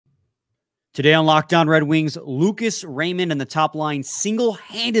Today on Locked On Red Wings, Lucas Raymond and the top line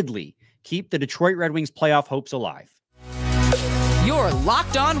single-handedly keep the Detroit Red Wings playoff hopes alive. You're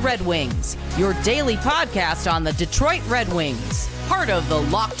Locked On Red Wings, your daily podcast on the Detroit Red Wings. Part of the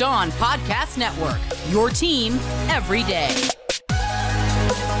Locked On Podcast Network, your team every day.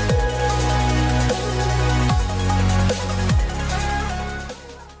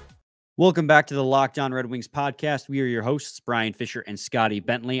 Welcome back to the Locked On Red Wings podcast. We are your hosts, Brian Fisher and Scotty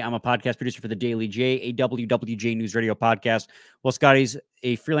Bentley. I'm a podcast producer for the Daily J, a WWJ News Radio podcast. Well, Scotty's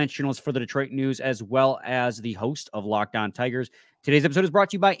a freelance journalist for the Detroit News, as well as the host of Locked On Tigers. Today's episode is brought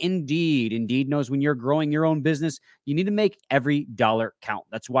to you by Indeed. Indeed knows when you're growing your own business, you need to make every dollar count.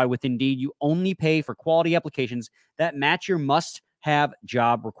 That's why with Indeed, you only pay for quality applications that match your must-have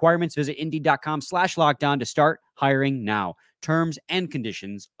job requirements. Visit Indeed.com/lockedon to start hiring now. Terms and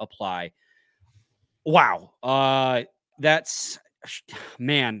conditions apply. Wow.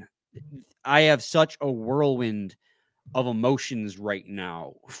 Man, I have such a whirlwind of emotions right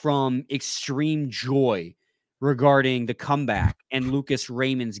now, from extreme joy regarding the comeback and Lucas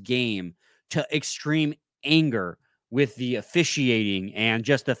Raymond's game to extreme anger with the officiating and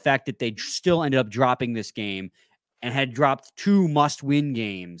just the fact that they still ended up dropping this game and had dropped two must-win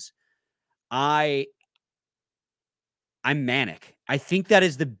games. I'm manic. I think that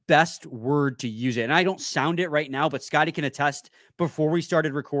is the best word to use it. And I don't sound it right now, but Scotty can attest before we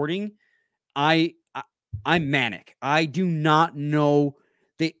started recording. I'm manic. I do not know.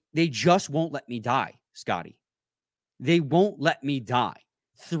 They just won't let me die, Scotty. They won't let me die.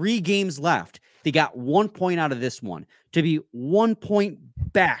 3 games left. They got 1 point out of this one to be 1 point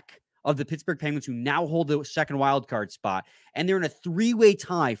back of the Pittsburgh Penguins, who now hold the second wild card spot. And they're in a 3-way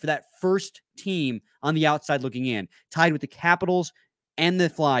tie for that first team on the outside looking in, tied with the Capitals and the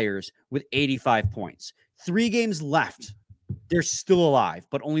Flyers with 85 points. 3 games left. They're still alive,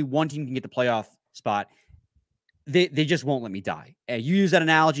 but only one team can get the playoff spot. They just won't let me die. You use that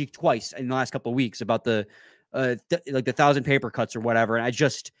analogy twice in the last couple of weeks about the 1,000 paper cuts or whatever. And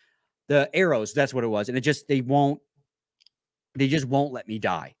the arrows, that's what it was. And they just won't let me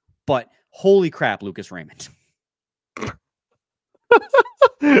die. But holy crap, Lucas Raymond.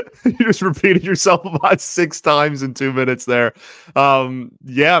 You just repeated yourself about 6 times in 2 minutes there.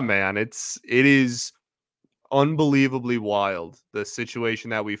 Yeah, man, it is unbelievably wild, the situation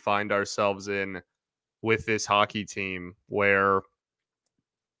that we find ourselves in with this hockey team, where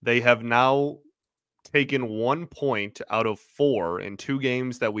they have now taken 1 point out of 4 in 2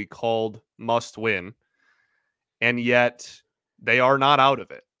 games that we called must win, and yet they are not out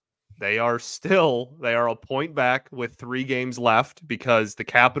of it. They are a point back with 3 games left because the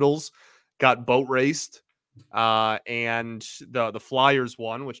Capitals got boat raced and the Flyers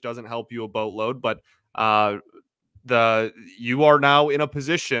won, which doesn't help you a boatload. But you are now in a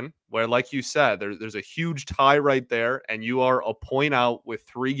position where, like you said, there's a huge tie right there, and you are a point out with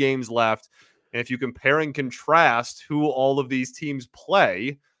 3 games left. And if you compare and contrast who all of these teams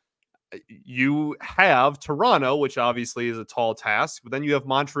play, you have Toronto, which obviously is a tall task, but then you have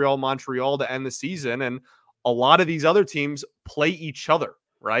Montreal to end the season. And a lot of these other teams play each other,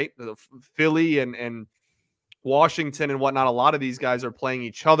 right? Philly and Washington and whatnot. A lot of these guys are playing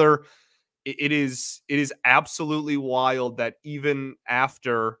each other. It is absolutely wild that even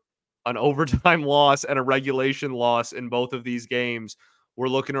after an overtime loss and a regulation loss in both of these games, we're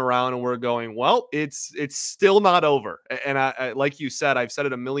looking around and we're going, well, it's still not over. And I, like you said, I've said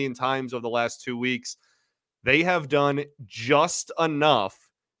it a million times over the last 2 weeks. They have done just enough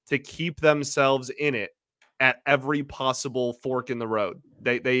to keep themselves in it at every possible fork in the road.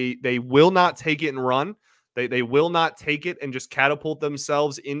 They will not take it and run. They will not take it and just catapult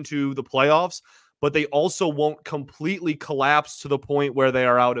themselves into the playoffs, but they also won't completely collapse to the point where they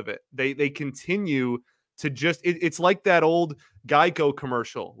are out of it. They continue to just, it's like that old Geico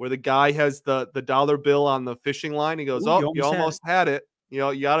commercial where the guy has the dollar bill on the fishing line. He goes, "Oh, you almost had it. You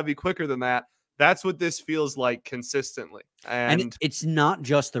know, you got to be quicker than that." That's what this feels like consistently. And it's not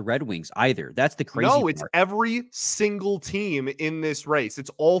just the Red Wings either. That's the crazy part. No, it's every single team in this race.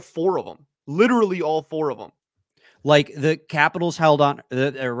 It's all 4 of them. Literally all 4 of them. Like the Capitals held on,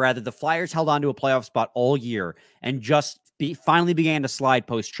 or rather the Flyers held on to a playoff spot all year and just finally began to slide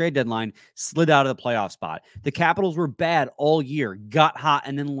post-trade deadline, slid out of the playoff spot. The Capitals were bad all year, got hot,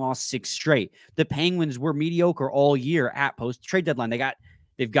 and then lost 6 straight. The Penguins were mediocre all year at post-trade deadline.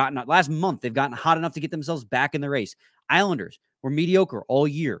 They've gotten last month, they've gotten hot enough to get themselves back in the race. Islanders were mediocre all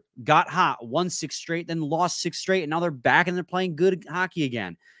year, got hot, won 6 straight, then lost 6 straight, and now they're back and they're playing good hockey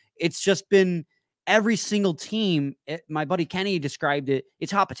again. It's just been every single team. My buddy Kenny described it.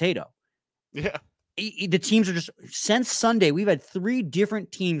 It's hot potato. Yeah. The teams are just, since Sunday, we've had 3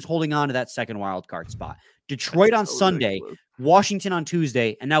 different teams holding on to that second wild card spot. Detroit on Sunday, ridiculous. Washington on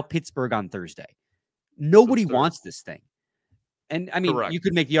Tuesday, and now Pittsburgh on Thursday. Nobody wants this thing. And I mean, Correct. you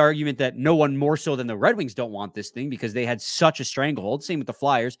could make the argument that no one more so than the Red Wings don't want this thing because they had such a stranglehold. Same with the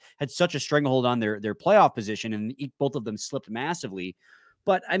Flyers, had such a stranglehold on their playoff position, and both of them slipped massively.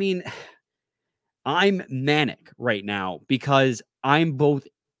 But I mean, I'm manic right now because I'm both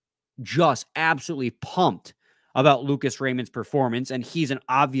just absolutely pumped about Lucas Raymond's performance, and he's an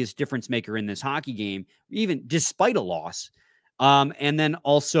obvious difference maker in this hockey game, even despite a loss. And then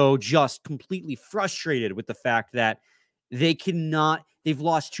also just completely frustrated with the fact that they've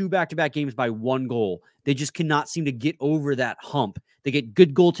lost 2 back-to-back games by 1 goal. They just cannot seem to get over that hump. They get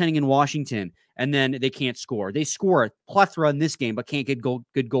good goaltending in Washington, and then they can't score. They score a plethora in this game, but can't get good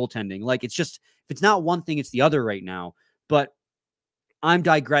goaltending. Like, it's just, if it's not one thing, it's the other right now. But I'm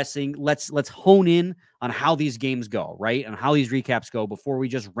digressing. Let's hone in on how these games go, right? And how these recaps go before we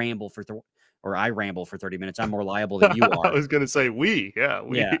just ramble or I ramble for 30 minutes. I'm more liable than you are. I was going to say we.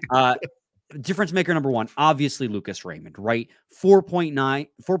 Yeah. Difference maker number 1, obviously Lucas Raymond, right? 4-point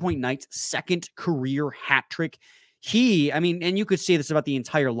night, second career hat trick. I mean, and you could say this about the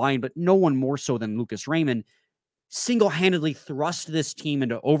entire line, but no one more so than Lucas Raymond single-handedly thrust this team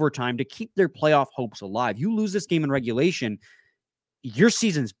into overtime to keep their playoff hopes alive. You lose this game in regulation, your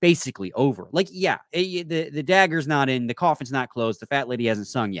season's basically over. Like, yeah, the dagger's not in, the coffin's not closed, the fat lady hasn't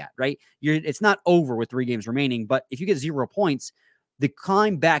sung yet, right? It's not over with 3 games remaining, but if you get 0 points, the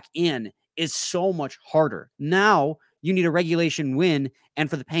climb back in is so much harder. Now you need a regulation win and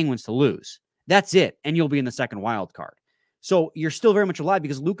for the Penguins to lose. That's it. And you'll be in the second wild card. So you're still very much alive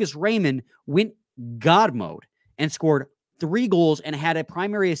because Lucas Raymond went God mode and scored 3 goals and had a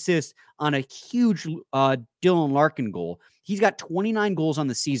primary assist on a huge Dylan Larkin goal. He's got 29 goals on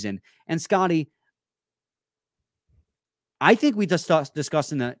the season. And Scotty, I think we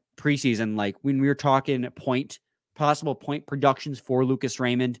discussed in the preseason, like when we were talking possible point productions for Lucas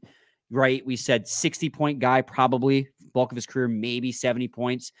Raymond, right? We said 60-point guy, probably bulk of his career, maybe 70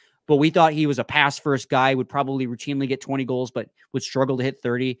 points. But we thought he was a pass-first guy, would probably routinely get 20 goals, but would struggle to hit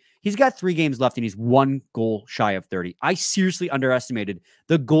 30. He's got 3 games left, and he's 1 goal shy of 30. I seriously underestimated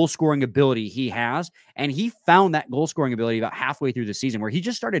the goal-scoring ability he has, and he found that goal-scoring ability about halfway through the season, where he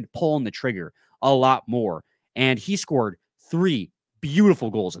just started pulling the trigger a lot more, and he scored 3 beautiful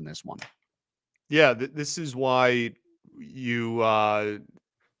goals in this one. Yeah, this is why you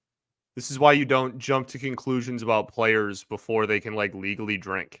don't jump to conclusions about players before they can like legally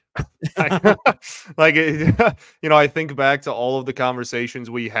drink. Like, I think back to all of the conversations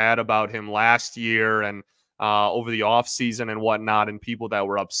we had about him last year and over the off season and whatnot, and people that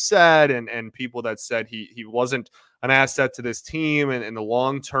were upset and people that said he wasn't an asset to this team and in the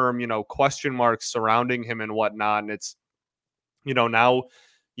long term, question marks surrounding him and whatnot. And it's, now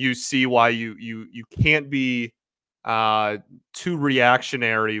you see why you can't be too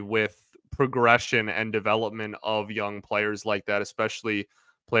reactionary with progression and development of young players like that, especially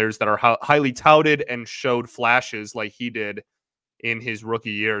players that are highly touted and showed flashes like he did in his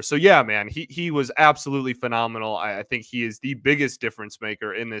rookie year. So yeah, man, he was absolutely phenomenal. I think he is the biggest difference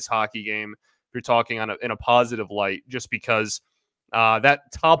maker in this hockey game. If you're talking in a positive light, just because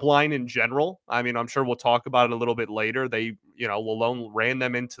that top line in general, I mean, I'm sure we'll talk about it a little bit later. They, Lalone ran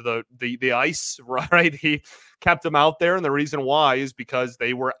them into the ice, right? He kept them out there. And the reason why is because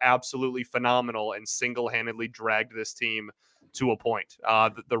they were absolutely phenomenal and single-handedly dragged this team to a point.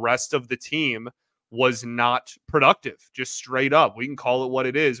 The rest of the team was not productive, just straight up. We can call it what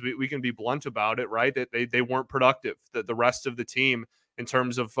it is. We can be blunt about it, right? That they weren't productive. The rest of the team in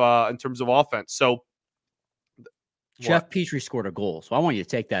terms of offense. So Jeff Petrie scored a goal, so I want you to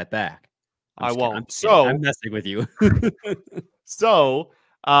take that back. I won't. I'm messing with you. So,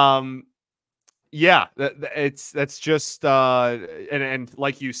 yeah, that's just and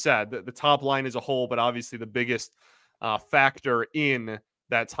like you said, the top line as a whole, but obviously the biggest factor in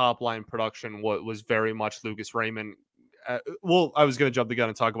that top line production was very much Lucas Raymond. Well, I was going to jump the gun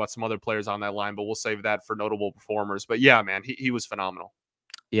and talk about some other players on that line, but we'll save that for notable performers. But yeah, man, he was phenomenal.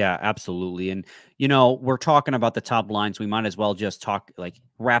 Yeah, absolutely. And, we're talking about the top lines. We might as well just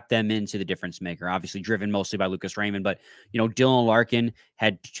wrap them into the difference maker, obviously driven mostly by Lucas Raymond. But, Dylan Larkin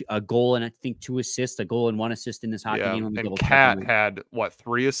had a goal and I think 2 assists, a goal and 1 assist in this hockey game. And Cat had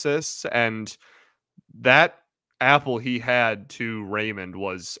 3 assists, and that apple he had to Raymond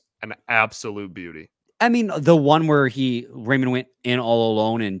was an absolute beauty. I mean, the one where Raymond went in all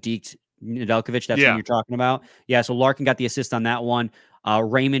alone and deked Nedeljkovic, that's what you're talking about. Yeah, so Larkin got the assist on that one.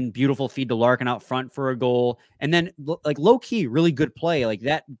 Raymond, beautiful feed to Larkin out front for a goal. And then, like, low-key, really good play. Like,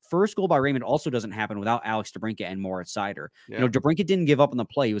 that first goal by Raymond also doesn't happen without Alex DeBrincat and Moritz Seider. Yeah. You know, DeBrincat didn't give up on the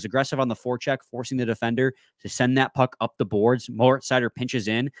play. He was aggressive on the forecheck, forcing the defender to send that puck up the boards. Moritz Seider pinches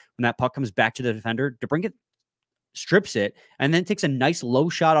in. When that puck comes back to the defender, DeBrincat strips it and then takes a nice low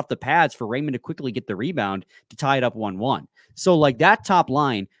shot off the pads for Raymond to quickly get the rebound to tie it up 1-1. So, like, that top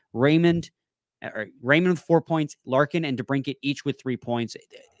line, Raymond with 4 points, Larkin and DeBrincat each with 3 points.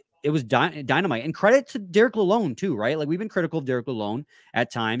 It was dynamite. And credit to Derek Lalonde too, right? Like, we've been critical of Derek Lalonde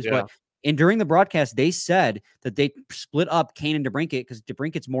at times, but during the broadcast, they said that they split up Kane and DeBrincat because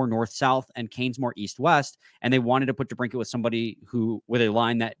DeBrincat's more north-south and Kane's more east-west, and they wanted to put DeBrincat with somebody with a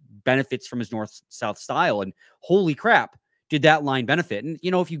line that benefits from his north-south style. And holy crap, did that line benefit? And, you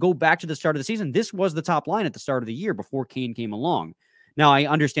know, if you go back to the start of the season, this was the top line at the start of the year before Kane came along. Now, I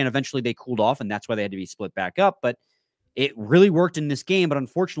understand eventually they cooled off, and that's why they had to be split back up, but it really worked in this game. But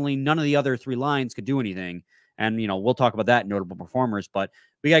unfortunately, none of the other three lines could do anything. And, you know, we'll talk about that, notable performers, but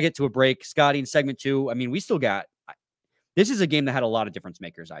we got to get to a break. Scotty, in segment 2, I mean, we still got, this is a game that had a lot of difference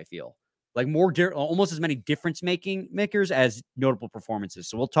makers, I feel. Like, almost as many difference makers as notable performances.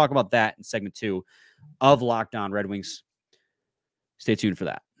 So we'll talk about that in segment 2 of Locked On Red Wings. Stay tuned for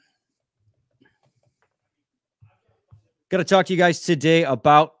that. Got to talk to you guys today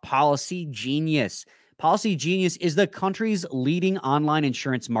about Policy Genius. Policy Genius is the country's leading online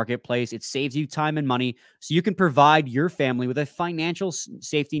insurance marketplace. It saves you time and money so you can provide your family with a financial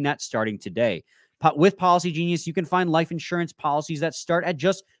safety net starting today. With Policy Genius, you can find life insurance policies that start at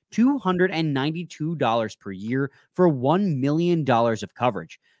just $292 per year for $1 million of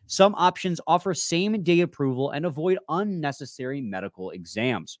coverage. Some options offer same-day approval and avoid unnecessary medical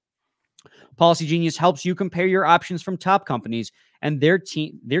exams. Policy Genius helps you compare your options from top companies, and their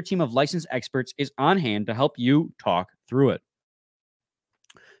team of licensed experts is on hand to help you talk through it.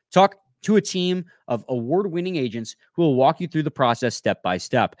 Talk to a team of award-winning agents who will walk you through the process step by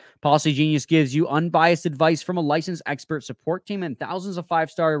step. Policy Genius gives you unbiased advice from a licensed expert support team and thousands of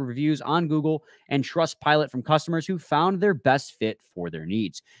 5-star reviews on Google and Trustpilot from customers who found their best fit for their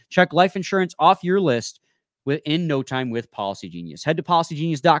needs. Check life insurance off your list in no time with Policy Genius. Head to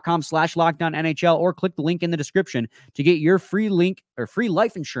policygenius.com/lockdownnhl or click the link in the description to get your free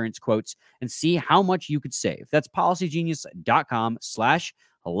life insurance quotes and see how much you could save. That's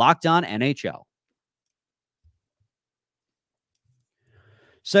policygenius.com/lockdownnhl.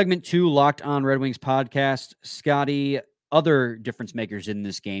 Segment 2, Locked On Red Wings podcast. Scotty, other difference makers in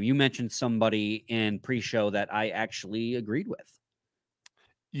this game. You mentioned somebody in pre-show that I actually agreed with.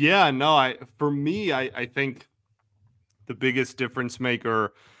 Yeah, no, I think the biggest difference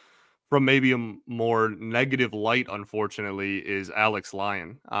maker from maybe a more negative light, unfortunately, is Alex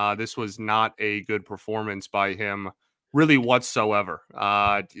Lyon. This was not a good performance by him really whatsoever.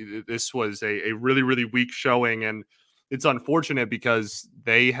 This was a really, really weak showing, and it's unfortunate because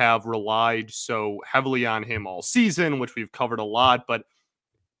they have relied so heavily on him all season, which we've covered a lot, but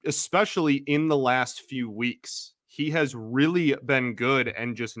especially in the last few weeks, he has really been good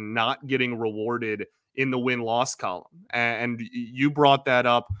and just not getting rewarded in the win-loss column. And you brought that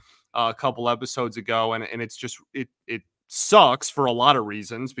up a couple episodes ago, and it's just, it sucks for a lot of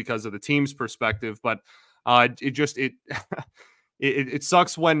reasons because of the team's perspective, but it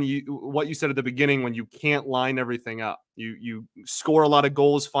sucks when what you said at the beginning, when you can't line everything up. You score a lot of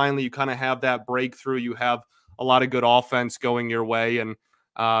goals. Finally, you kind of have that breakthrough. You have a lot of good offense going your way, and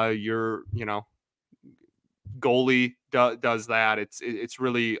your goalie does that. It's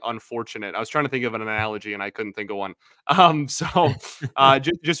really unfortunate. I was trying to think of an analogy and I couldn't think of one.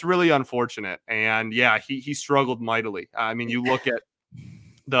 Just really unfortunate. And yeah, he struggled mightily. I mean, you look at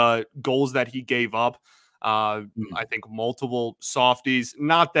the goals that he gave up. I think multiple softies.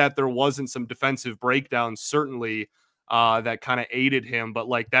 Not that there wasn't some defensive breakdowns, certainly, that kind of aided him, but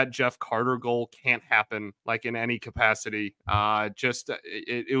like that Jeff Carter goal can't happen like in any capacity.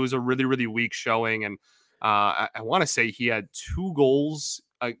 It was a really, really weak showing, and I want to say he had 2 goals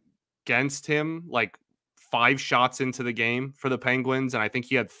against him, like 5 shots into the game for the Penguins, and I think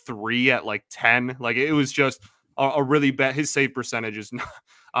he had 3 at like 10. Like, it was just a really bad. His save percentage is not,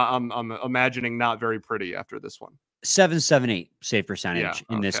 I'm imagining, not very pretty after this one. 7.78 save percentage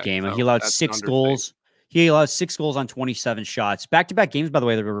in this game. So he allowed 6 goals. He allowed 6 goals on 27 shots. Back-to-back games, by the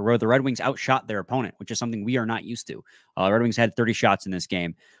way, where the Red Wings outshot their opponent, which is something we are not used to. Red Wings had 30 shots in this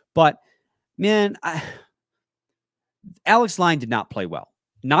game. But, man, Alex Lyon did not play well.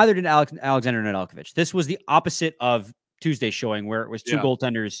 Neither did Alexander Nedeljkovic. This was the opposite of Tuesday's showing, where it was 2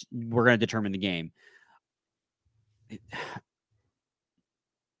 goaltenders were going to determine the game.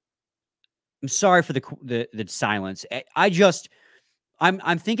 I'm sorry for the silence. I just,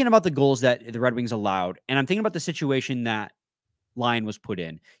 I'm thinking about the goals that the Red Wings allowed, and I'm thinking about the situation that Lyon was put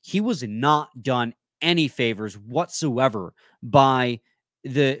in. He was not done any favors whatsoever by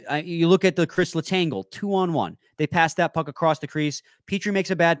you look at the Chris Letang 2-on-1. They pass that puck across the crease. Petrie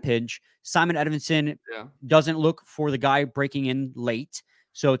makes a bad pinch. Simon Edvinsson doesn't look for the guy breaking in late.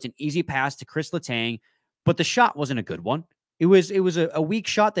 So it's an easy pass to Chris Letang, but the shot wasn't a good one. It was a weak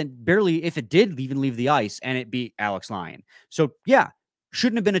shot that barely, if it did even leave the ice, and it beat Alex Lyon. So yeah,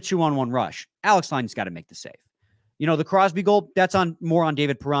 shouldn't have been a 2-on-1 rush. Alex Lyon's got to make the save. You know, the Crosby goal, that's more on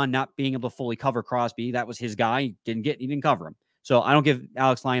David Perron not being able to fully cover Crosby. That was his guy. He didn't cover him. So I don't give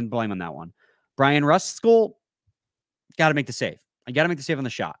Alex Lyon blame on that one. Brian Rust's goal, got to make the save. I got to make the save on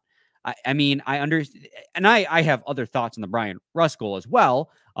the shot. I mean, I understand, and I have other thoughts on the Brian Rust goal as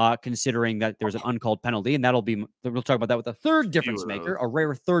well, considering that there's an uncalled penalty, and we'll talk about that with a third difference maker, a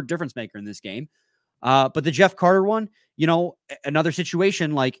rare third difference maker in this game. But the Jeff Carter one, you know, another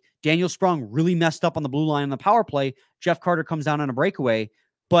situation like Daniel Sprung really messed up on the blue line on the power play. Jeff Carter comes down on a breakaway,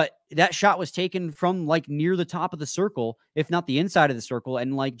 but that shot was taken from like near the top of the circle, if not the inside of the circle,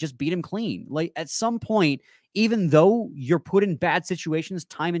 and like just beat him clean. Like at some point, even though you're put in bad situations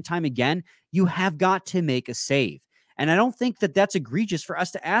time and time again, you have got to make a save. And I don't think that that's egregious for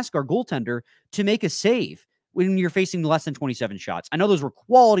us to ask our goaltender to make a save when you're facing less than 27 shots. I know those were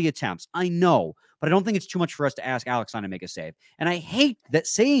quality attempts. I know, but I don't think it's too much for us to ask Alex Lyon to make a save. And I hate that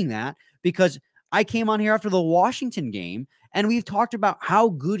saying that because I came on here after the Washington game and we've talked about how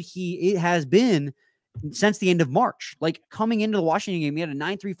good it has been since the end of March. Like coming into the Washington game, he had a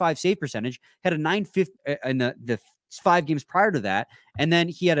 9.35 save percentage, had a 9.50 in the 5 games prior to that. And then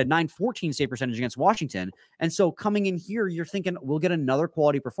he had a 9.14 save percentage against Washington. And so coming in here, you're thinking we'll get another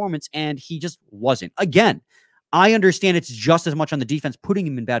quality performance. And he just wasn't. Again, I understand it's just as much on the defense, putting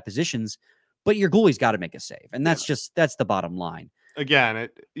him in bad positions, but your goalie's got to make a save. And that's that's the bottom line. Again,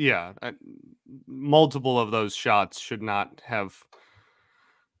 multiple of those shots should not have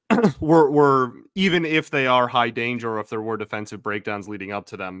were even if they are high danger or if there were defensive breakdowns leading up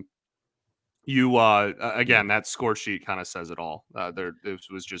to them. Again, that score sheet kind of says it all. This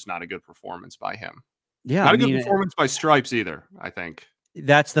was just not a good performance by him. Yeah, not a good performance by Stripes either, I think.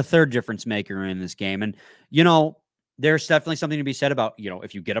 That's the third difference maker in this game. And, you know, there's definitely something to be said about, you know,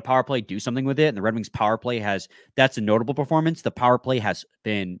 if you get a power play, do something with it. And the Red Wings power play that's a notable performance. The power play has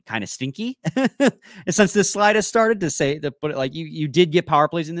been kind of stinky since this slide has started but like you did get power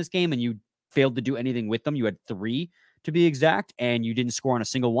plays in this game and you failed to do anything with them. You had 3 to be exact, and you didn't score on a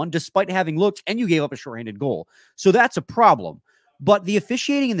single one despite having looked, and you gave up a shorthanded goal. So that's a problem. But the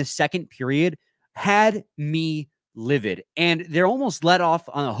officiating in the second period had me livid, and they're almost let off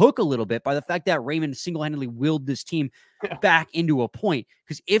on a hook a little bit by the fact that Raymond single-handedly willed this team back into a point.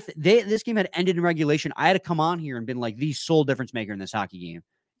 Because if this game had ended in regulation, I had to come on here and been like, the sole difference maker in this hockey game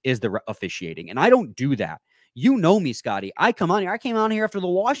is the officiating, and I don't do that. You know me, Scotty. I came on here after the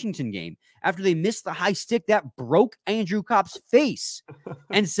Washington game, after they missed the high stick that broke Andrew Kopp's face,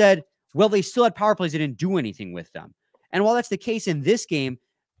 and said, well, they still had power plays. They didn't do anything with them. And while that's the case in this game,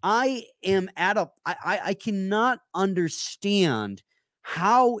 I cannot understand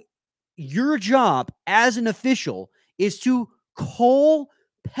how your job as an official is to call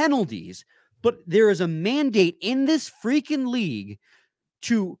penalties, but there is a mandate in this freaking league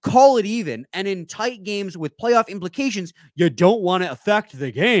to call it even. And in tight games with playoff implications, you don't want to affect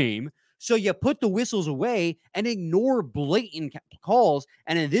the game. So you put the whistles away and ignore blatant calls.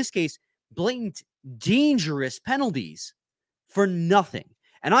 And in this case, blatant, dangerous penalties for nothing.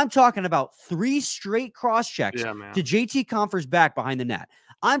 And I'm talking about 3 straight cross checks to JT Compher's back behind the net.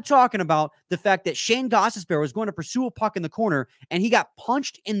 I'm talking about the fact that Shane Gostisbehere was going to pursue a puck in the corner and he got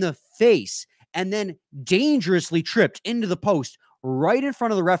punched in the face and then dangerously tripped into the post right in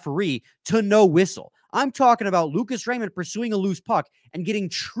front of the referee to no whistle. I'm talking about Lucas Raymond pursuing a loose puck and getting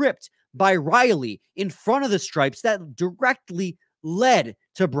tripped by Riley in front of the stripes that directly led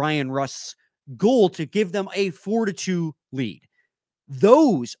to Brian Rust's goal to give them a 4-2 lead.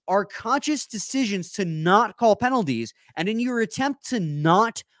 Those are conscious decisions to not call penalties, and in your attempt to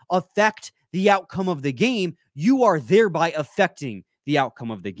not affect the outcome of the game, you are thereby affecting the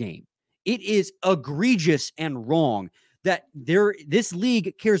outcome of the game. It is egregious and wrong that this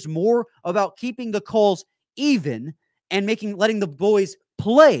league cares more about keeping the calls even and letting the boys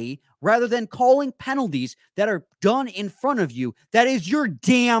play rather than calling penalties that are done in front of you. That is your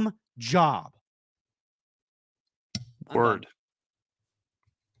damn job. Word.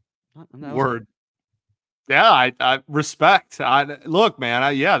 Word. Yeah, I respect. Look,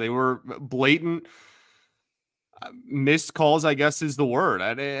 man, they were blatant. Missed calls, I guess, is the word.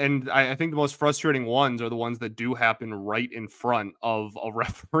 And I think the most frustrating ones are the ones that do happen right in front of a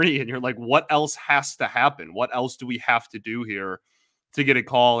referee. And you're like, what else has to happen? What else do we have to do here to get a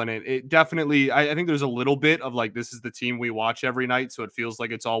call? And it definitely, I think there's a little bit of like, this is the team we watch every night, so it feels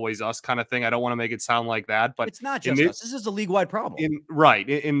like it's always us kind of thing. I don't want to make it sound like that, but it's not just us. This is a league-wide problem.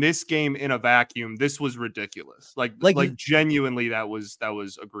 In this game, in a vacuum, this was ridiculous. Like genuinely, that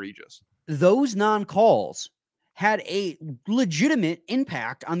was egregious. Those non-calls had a legitimate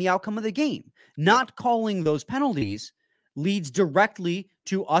impact on the outcome of the game. Not calling those penalties leads directly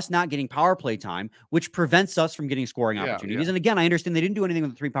to us not getting power play time, which prevents us from getting scoring opportunities. And again, I understand they didn't do anything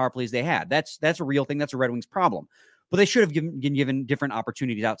with the 3 power plays they had. That's a real thing. That's a Red Wings problem. But they should have been given different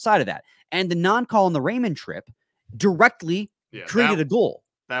opportunities outside of that. And the non-call on the Raymond trip directly created a goal.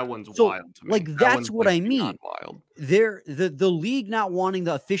 That one's wild to me. Like, that's what I mean. Wild. The league not wanting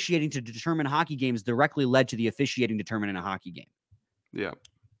the officiating to determine hockey games directly led to the officiating determining a hockey game. Yeah.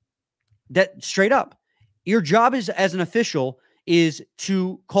 That straight up. Your job is as an official is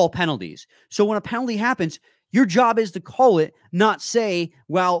to call penalties. So when a penalty happens, your job is to call it, not say,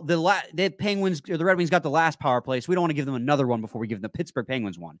 well, the Penguins or the Red Wings got the last power play, so we don't want to give them another one before we give the Pittsburgh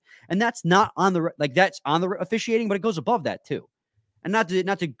Penguins one. And that's not on the that's on the officiating, but it goes above that too. And not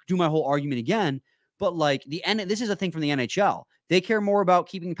to do my whole argument again, but like this is a thing from the NHL. They care more about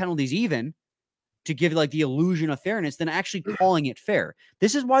keeping penalties even to give like the illusion of fairness than actually calling it fair.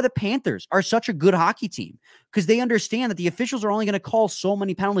 This is why the Panthers are such a good hockey team, because they understand that the officials are only going to call so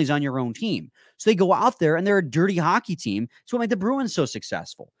many penalties on your own team. So they go out there and they're a dirty hockey team. It's what made the Bruins so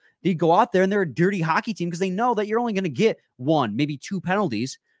successful. They go out there and they're a dirty hockey team because they know that you're only going to get 1, maybe 2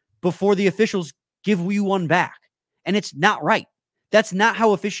 penalties before the officials give you one back. And it's not right. That's not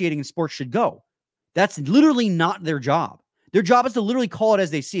how officiating in sports should go. That's literally not their job. Their job is to literally call it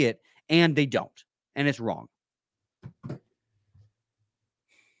as they see it, and they don't. And it's wrong.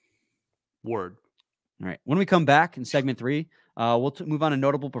 Word. All right. When we come back in segment 3, we'll move on to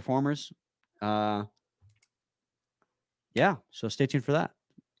notable performers. So stay tuned for that.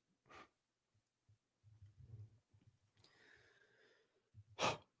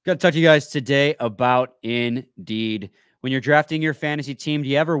 Got to talk to you guys today about Indeed. When you're drafting your fantasy team, do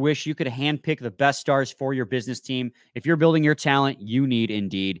you ever wish you could handpick the best stars for your business team? If you're building your talent, you need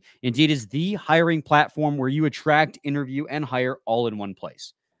Indeed. Indeed is the hiring platform where you attract, interview, and hire all in one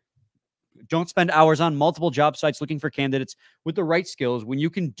place. Don't spend hours on multiple job sites looking for candidates with the right skills when you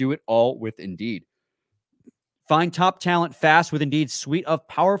can do it all with Indeed. Find top talent fast with Indeed's suite of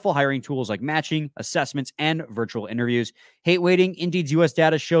powerful hiring tools like matching, assessments, and virtual interviews. Hate waiting? Indeed's U.S.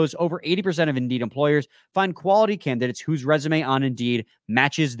 data shows over 80% of Indeed employers find quality candidates whose resume on Indeed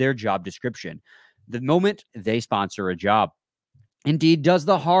matches their job description the moment they sponsor a job. Indeed does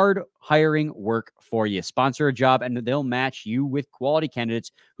the hard hiring work for you. Sponsor a job and they'll match you with quality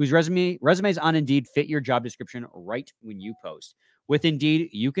candidates whose resumes on Indeed fit your job description right when you post. With Indeed,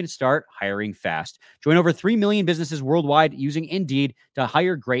 you can start hiring fast. Join over 3 million businesses worldwide using Indeed to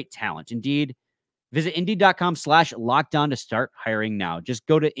hire great talent. Indeed, visit Indeed.com/lockedon to start hiring now. Just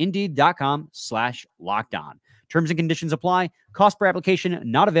go to Indeed.com/lockedon. Terms and conditions apply. Cost per application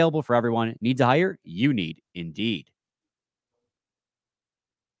not available for everyone. Need to hire? You need Indeed.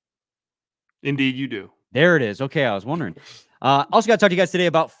 Indeed, you do. There it is. Okay, I was wondering. Also got to talk to you guys today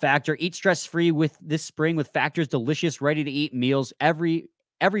about Factor. Eat stress-free with this spring with Factor's delicious, ready-to-eat meals. Every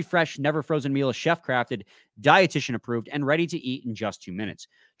fresh, never frozen meal is chef-crafted, dietitian-approved, and ready to eat in just 2 minutes.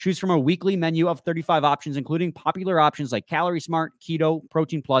 Choose from a weekly menu of 35 options, including popular options like Calorie Smart, Keto,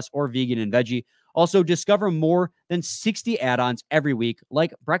 Protein Plus, or Vegan and Veggie. Also, discover more than 60 add-ons every week,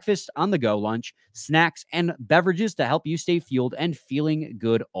 like breakfast on the go, lunch, snacks, and beverages to help you stay fueled and feeling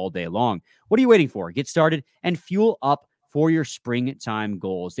good all day long. What are you waiting for? Get started and fuel up for your springtime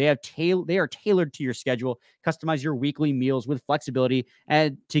goals. They are tailored to your schedule. Customize your weekly meals with flexibility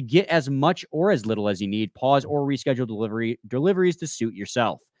and to get as much or as little as you need. Pause or reschedule deliveries to suit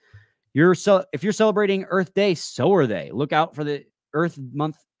yourself. If you're celebrating Earth Day, so are they. Look out for the Earth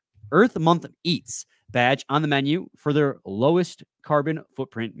Month Eats badge on the menu for their lowest carbon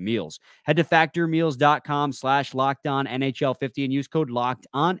footprint meals. Head to factormeals.com/lockedonnhl50 and use code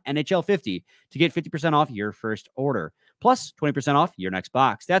LOCKEDONNHL50 to get 50% off your first order, plus 20% off your next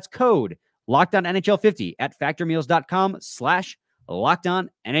box. That's code LOCKEDONNHL50 at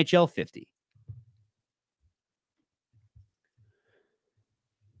factormeals.com/lockedonnhl50.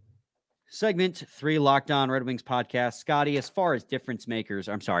 Segment 3, Locked On Red Wings podcast. Scotty, as far as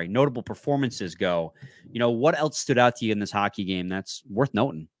notable performances go, what else stood out to you in this hockey game that's worth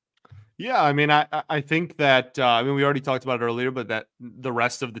noting? Yeah, I mean, I think that I mean we already talked about it earlier, but that the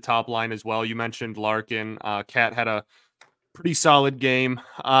rest of the top line as well. You mentioned Larkin. Cat had a pretty solid game.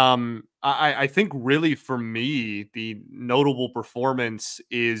 I think really for me, the notable performance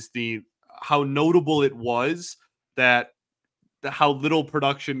is the how notable it was that how little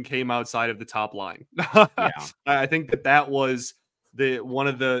production came outside of the top line. Yeah. I think that that was the one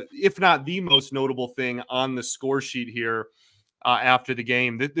of the, if not the most notable thing on the score sheet here after the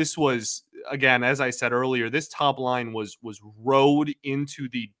game. This was, again, as I said earlier, this top line was rode into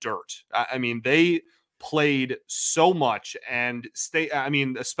the dirt. I mean, they played so much and I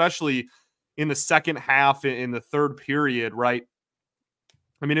mean, especially in the second half, in the third period, right?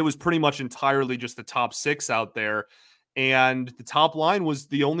 I mean, it was pretty much entirely just the top six out there. And the top line was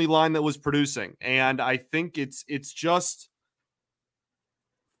the only line that was producing. And I think it's just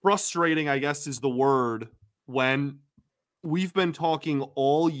frustrating, I guess is the word, when we've been talking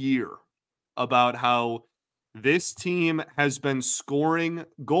all year about how this team has been scoring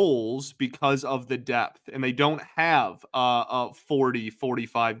goals because of the depth, and they don't have a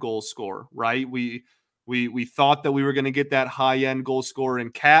 40-45 goal score, right? We thought that we were going to get that high-end goal scorer in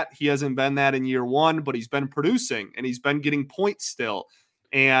Cat. He hasn't been that in year one, but he's been producing, and he's been getting points still.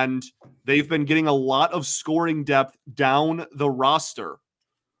 And they've been getting a lot of scoring depth down the roster.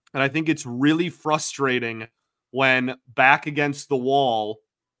 And I think it's really frustrating when back against the wall,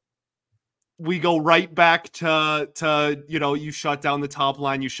 we go right back to you shut down the top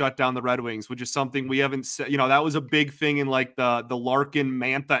line, you shut down the Red Wings, which is something we haven't said. That was a big thing in like the Larkin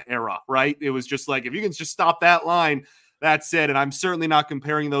Mantha era, right? It was just like, if you can just stop that line, that's it. And I'm certainly not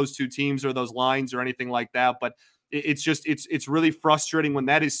comparing those two teams or those lines or anything like that, but it's really frustrating when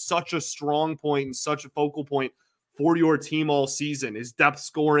that is such a strong point and such a focal point for your team all season, is depth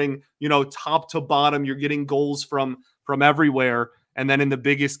scoring, top to bottom. You're getting goals from everywhere. And then in the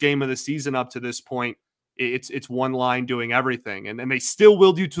biggest game of the season up to this point, it's one line doing everything. And they still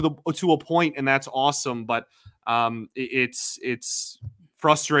will do to a point, and that's awesome. But it's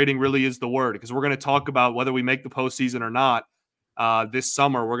frustrating really is the word, because we're going to talk about whether we make the postseason or not this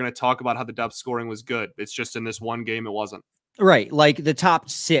summer. We're going to talk about how the depth scoring was good. It's just in this one game, it wasn't. Right. Like the top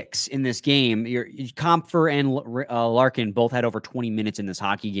six in this game, Compher and Larkin both had over 20 minutes in this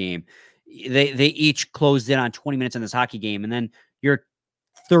hockey game. They each closed in on 20 minutes in this hockey game. And then your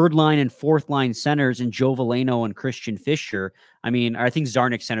third line and fourth line centers in Joe Veleno and Christian Fischer. I mean, I think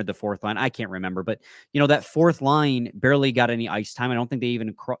Zarnik centered the fourth line. I can't remember, but that fourth line barely got any ice time. I don't think they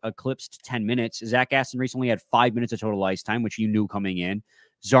even eclipsed 10 minutes. Zach Aston recently had 5 minutes of total ice time, which you knew coming in.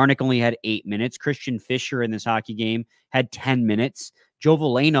 Zarnik only had 8 minutes. Christian Fischer in this hockey game had 10 minutes. Joe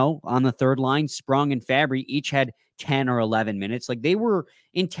Veleno on the third line, Sprung and Fabry each had 10 or 11 minutes. Like, they were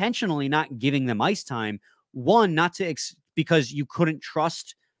intentionally not giving them ice time. One, not to because you couldn't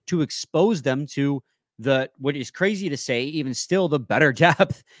trust to expose them to what is crazy to say, even still, the better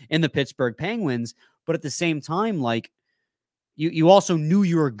depth in the Pittsburgh Penguins. But at the same time, like, you also knew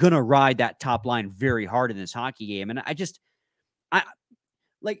you were going to ride that top line very hard in this hockey game. And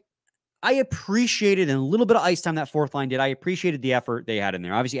I appreciated in a little bit of ice time that fourth line did. I appreciated the effort they had in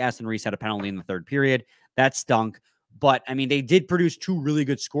there. Obviously, Aston Reese had a penalty in the third period. That stunk. But, I mean, they did produce 2 really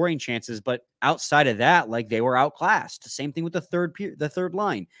good scoring chances. But outside of that, like, they were outclassed. Same thing with the third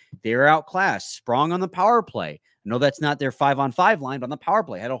line. They were outclassed. Sprung on the power play. I know that's not their 5-on-5 line, but on the power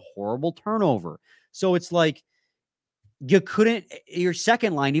play had a horrible turnover. So it's like, your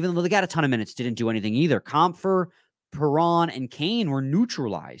second line, even though they got a ton of minutes, didn't do anything either. Compher, Perron, and Kane were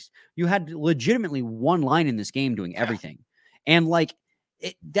neutralized. You had legitimately one line in this game doing everything. And like,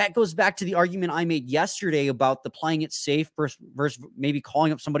 that goes back to the argument I made yesterday about the playing it safe versus maybe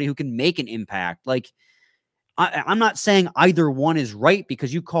calling up somebody who can make an impact. Like, I'm not saying either one is right,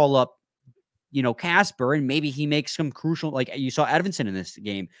 because you call up, Casper, and maybe he makes some crucial, like you saw Edvinsson in this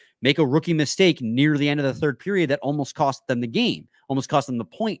game, make a rookie mistake near the end of the third period that almost cost them the game, almost cost them the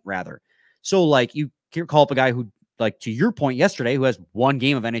point, rather. So, like, you call up a guy who, like, to your point yesterday, who has 1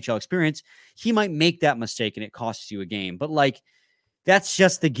 game of NHL experience, he might make that mistake and it costs you a game. But, like, that's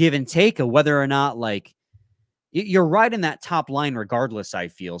just the give and take of whether or not, like, you're right in that top line regardless, I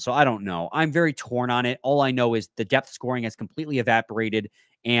feel. So I don't know. I'm very torn on it. All I know is the depth scoring has completely evaporated,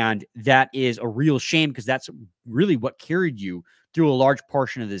 and that is a real shame, because that's really what carried you through a large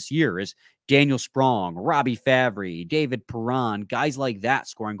portion of this year, is Daniel Sprong, Robbie Fabry, David Perron, guys like that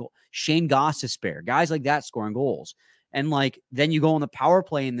scoring goals. Shane Gostisbehere, guys like that scoring goals. And, like, then you go on the power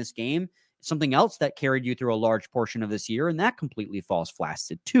play in this game, something else that carried you through a large portion of this year, and that completely falls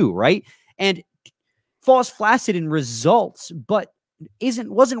flaccid too, right? And falls flaccid in results, but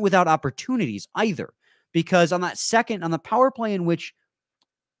wasn't without opportunities either, because on the power play in which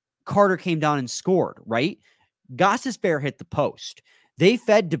Carter came down and scored, right? Gostisbehere hit the post. They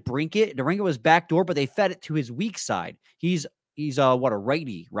fed DeBrincat. DeBrincat was backdoor, but they fed it to his weak side. He's a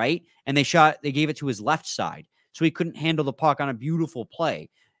righty, right? And they gave it to his left side. So he couldn't handle the puck on a beautiful play.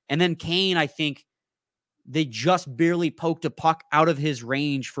 And then Kane, I think they just barely poked a puck out of his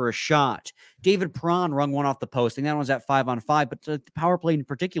range for a shot. David Perron rung one off the post, and that one was at 5-on-5. But the power play in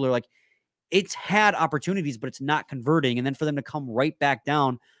particular, like, it's had opportunities, but it's not converting. And then for them to come right back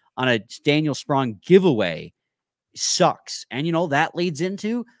down on a Daniel Sprong giveaway sucks. And, that leads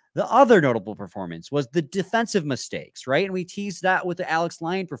into the other notable performance was the defensive mistakes, right? And we teased that with the Alex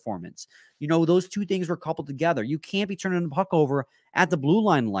Lyon performance. Those two things were coupled together. You can't be turning the puck over at the blue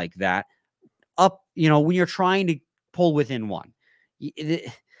line like that up, when you're trying to pull within one.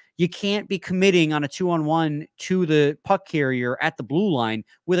 You can't be committing on a 2-on-1 to the puck carrier at the blue line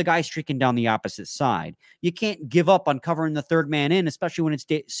with a guy streaking down the opposite side. You can't give up on covering the third man in, especially when it's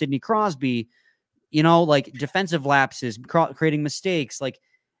Sidney Crosby, like defensive lapses, creating mistakes. Like,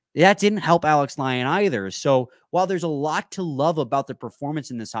 that didn't help Alex Lyon either. So while there's a lot to love about the performance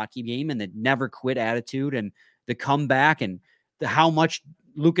in this hockey game and the never quit attitude and the comeback and how much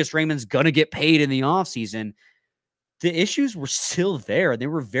Lucas Raymond's going to get paid in the offseason, the issues were still there. They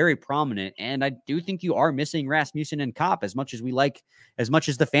were very prominent. And I do think you are missing Rasmussen and Kopp as much as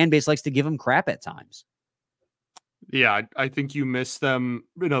the fan base likes to give them crap at times. Yeah, I think you miss them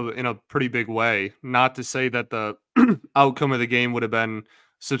in a pretty big way. Not to say that the outcome of the game would have been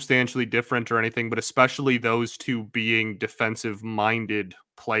substantially different or anything, but especially those two being defensive-minded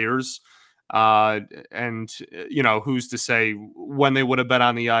players. And who's to say when they would have been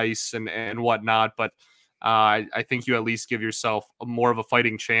on the ice and whatnot, but I think you at least give yourself more of a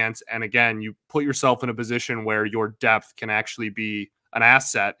fighting chance. And again, you put yourself in a position where your depth can actually be an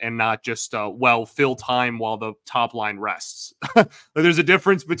asset and not just fill time while the top line rests. There's a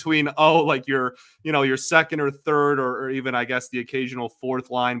difference between your second or third or even I guess the occasional fourth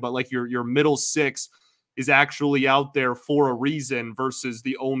line, but like your middle six is actually out there for a reason versus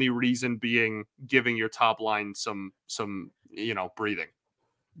the only reason being giving your top line some breathing.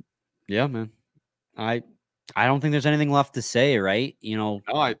 Yeah, man. I don't think there's anything left to say, right? No,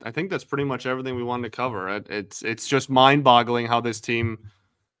 I think that's pretty much everything we wanted to cover. It's just mind-boggling how this team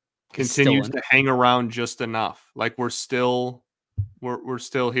continues to hang around just enough. Like we're still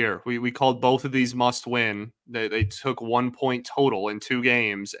here. We called both of these must win. They took 1 point total in 2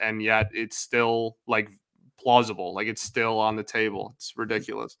 games, and yet it's still like plausible. Like it's still on the table. It's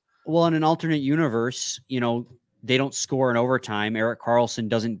ridiculous. Well, in an alternate universe, they don't score in overtime. Erik Karlsson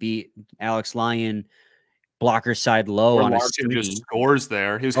doesn't beat Alex Lyon blocker side low or on Larkin just scores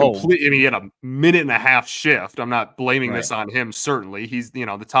there. He was he had a minute and a half shift. I'm not blaming this on him. Certainly he's,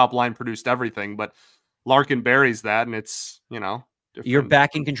 the top line produced everything, but Larkin buries that. And it's, different. You're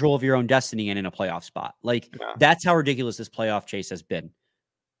back in control of your own destiny and in a playoff spot. Like that's how ridiculous this playoff chase has been.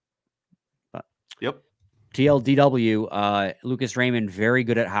 But yep. TLDW, Lucas Raymond, very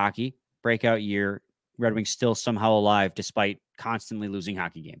good at hockey. Breakout year. Red Wings still somehow alive despite constantly losing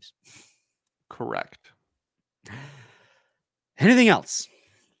hockey games. Correct. Anything else?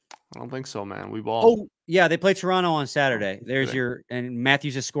 I don't think so, man. We ball. Oh, yeah, they play Toronto on Saturday. There's and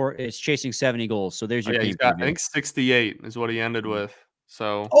Matthews is chasing 70 goals. So there's your game. I think 68 is what he ended with.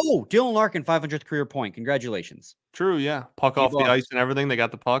 So Dylan Larkin, 500th career point. Congratulations. True, yeah. Puck off the ice and everything. They got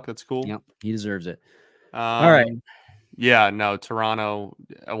the puck. That's cool. Yep, he deserves it. All right. Yeah, no, Toronto.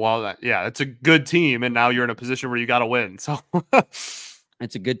 Well, it's a good team, and now you're in a position where you got to win. So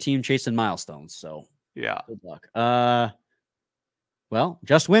it's a good team chasing milestones. So yeah, good luck. Well,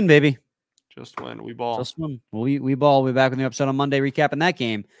 just win, baby. Just win. We ball. Just win. We ball. We'll be back with the episode on Monday, recapping that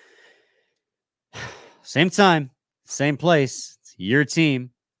game. Same time, same place. It's your team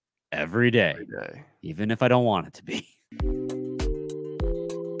every day, even if I don't want it to be.